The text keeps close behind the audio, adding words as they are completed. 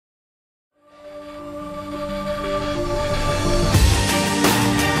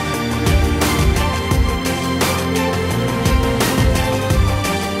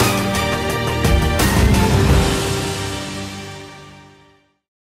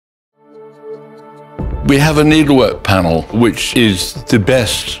We have a needlework panel, which is the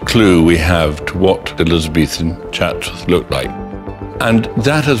best clue we have to what Elizabethan Chatsworth looked like. And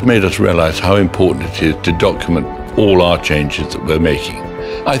that has made us realize how important it is to document all our changes that we're making.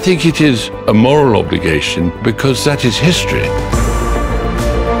 I think it is a moral obligation because that is history.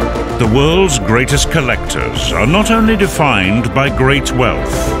 The world's greatest collectors are not only defined by great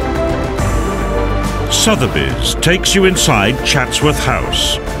wealth. Sotheby's takes you inside Chatsworth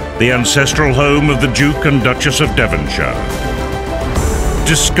House, the ancestral home of the Duke and Duchess of Devonshire.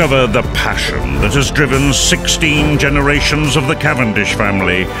 Discover the passion that has driven 16 generations of the Cavendish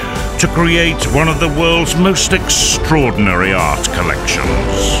family to create one of the world's most extraordinary art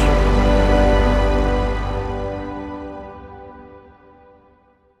collections.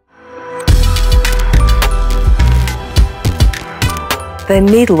 The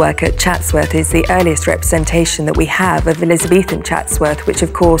needlework at Chatsworth is the earliest representation that we have of Elizabethan Chatsworth, which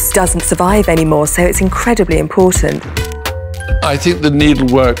of course doesn't survive anymore, so it's incredibly important. I think the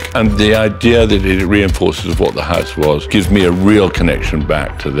needlework and the idea that it reinforces what the house was gives me a real connection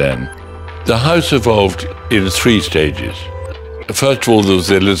back to then. The house evolved in 3 stages. First of all, there was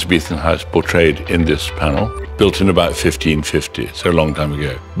the Elizabethan house portrayed in this panel, built in about 1550, so a long time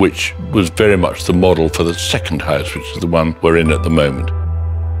ago, which was very much the model for the second house, which is the one we're in at the moment.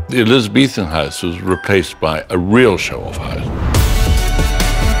 The Elizabethan house was replaced by a real show-off house.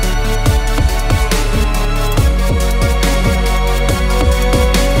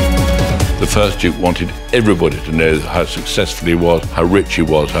 The first Duke wanted everybody to know how successful he was, how rich he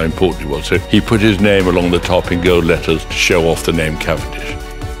was, how important he was. So he put his name along the top in gold letters to show off the name Cavendish.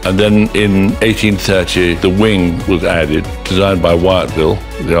 And then in 1830, the wing was added, designed by Wyatville,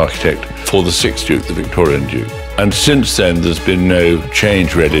 the architect, for the 6th Duke, the Victorian Duke. And since then, there's been no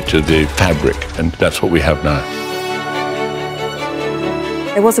change really to the fabric, and that's what we have now.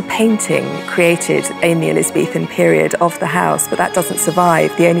 There was a painting created in the Elizabethan period of the house, but that doesn't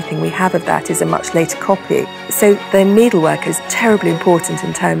survive. The only thing we have of that is a much later copy. So the needlework is terribly important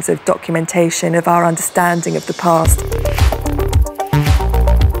in terms of documentation of our understanding of the past.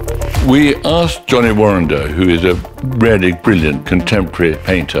 We asked Johnny Warrender, who is a really brilliant contemporary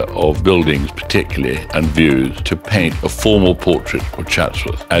painter of buildings particularly and views, to paint a formal portrait of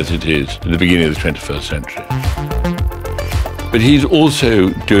Chatsworth as it is in the beginning of the 21st century. But he's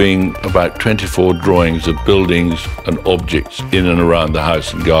also doing about 24 drawings of buildings and objects in and around the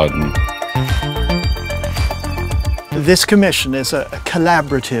house and garden. This commission is a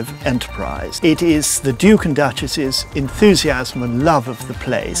collaborative enterprise. It is the Duke and Duchess's enthusiasm and love of the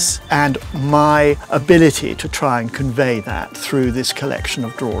place and my ability to try and convey that through this collection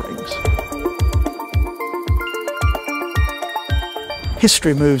of drawings.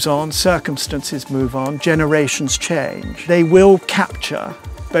 History moves on, circumstances move on, generations change. They will capture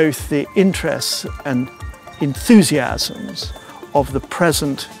both the interests and enthusiasms of the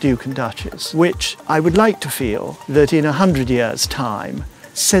present Duke and Duchess, which I would like to feel that in 100 years' time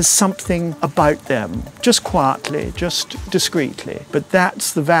says something about them, just quietly, just discreetly. But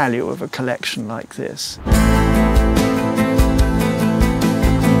that's the value of a collection like this.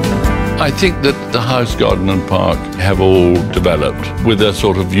 I think that the house, garden and park have all developed with a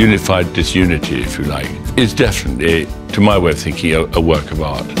sort of unified disunity, if you like. It's definitely, to my way of thinking, a work of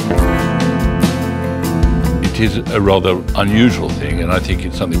art. It is a rather unusual thing, and I think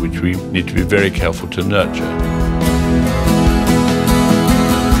it's something which we need to be very careful to nurture.